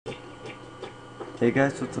Hey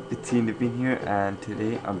guys, what's up? It's Ian Devine here, and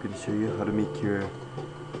today I'm going to show you how to make your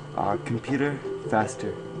computer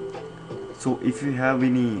faster. So if you have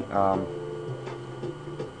any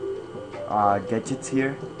gadgets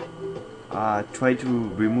here, try to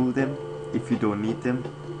remove them if you don't need them,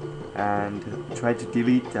 and try to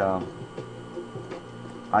delete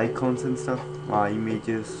icons and stuff,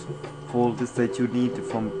 images, folders that you need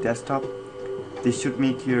from desktop. This should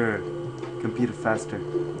make your computer faster.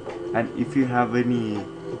 And if you have any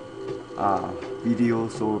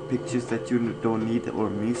videos or pictures that you don't need, or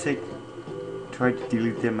music, try to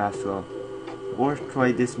delete them as well. Or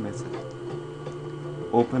try this method: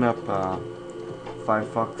 open up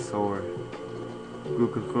Firefox or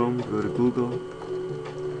Google Chrome, go to Google,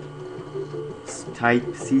 type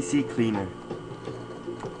CC Cleaner,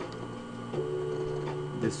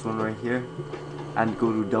 this one right here, and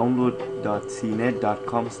go to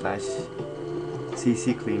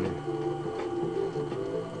download.cnet.com/CC Cleaner.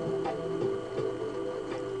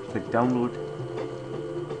 Click download.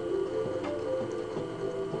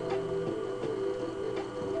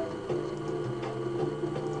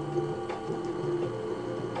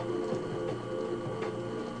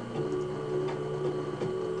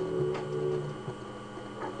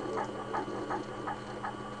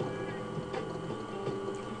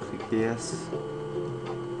 Click yes.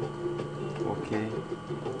 Okay.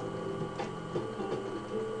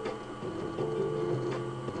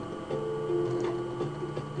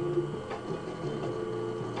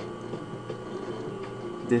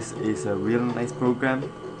 This is a real nice program.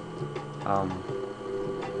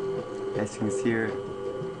 As you can see here,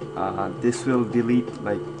 this will delete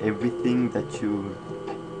like everything that you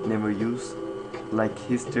never use, like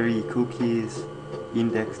history, cookies,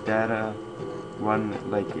 index data, run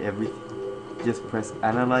like everything. Just press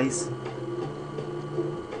analyze.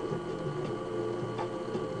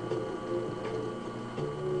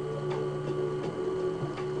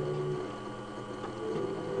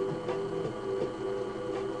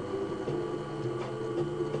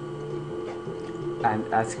 And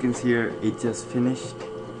as you can see here, it just finished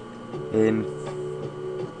and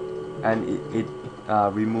it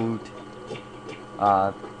removed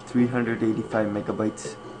 385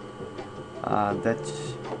 megabytes.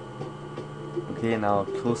 That's okay. Now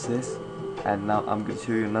close this, and now I'm going to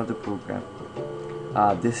show you another program.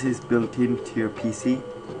 This is built into your PC,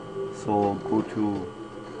 so go to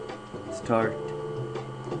Start,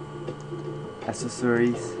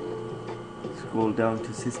 Accessories, scroll down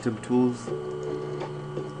to System Tools,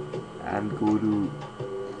 and go to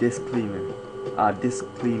Disk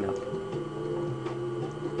Cleanup.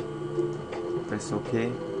 Press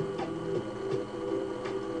OK.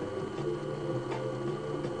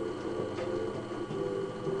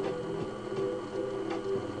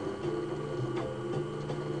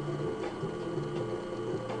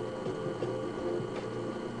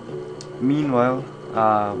 Meanwhile,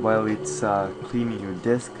 while it's cleaning your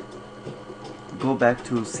disk, go back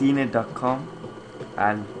to cnet.com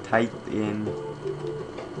and type in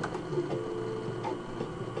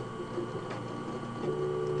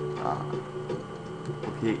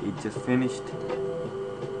okay, it just finished.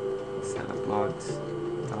 Set up blogs,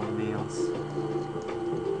 thumbnails.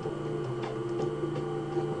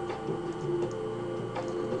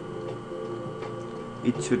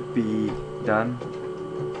 It should be done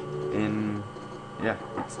in, yeah,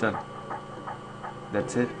 it's done.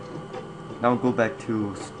 That's it. Now go back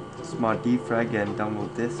to Smart Defrag and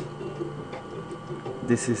download this.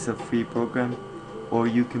 This is a free program, or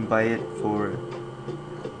you can buy it for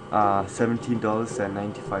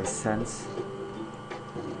 $17.95.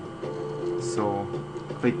 So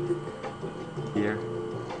click here.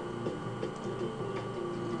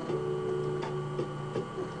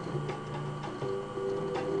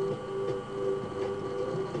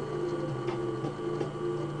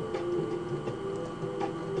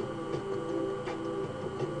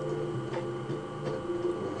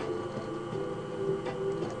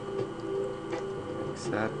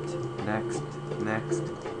 Accept,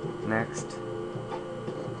 next.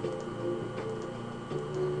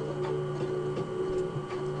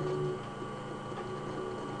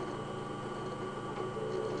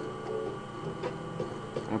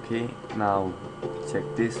 Okay, now check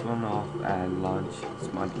this one off and launch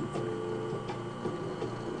Smart Defrag.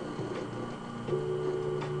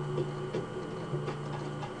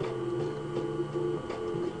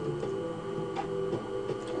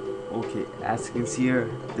 Okay, as you can see here,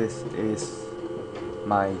 this is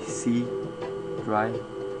my C drive.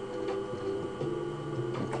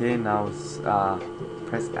 Okay, now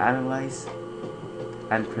press analyze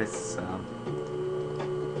and press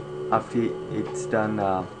after it's done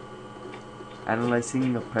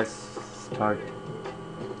analyzing, press start.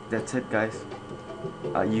 That's it, guys.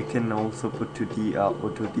 You can also put to the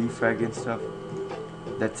auto defrag and stuff.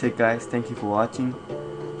 That's it, guys. Thank you for watching.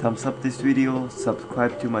 Thumbs up this video,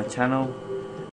 subscribe to my channel.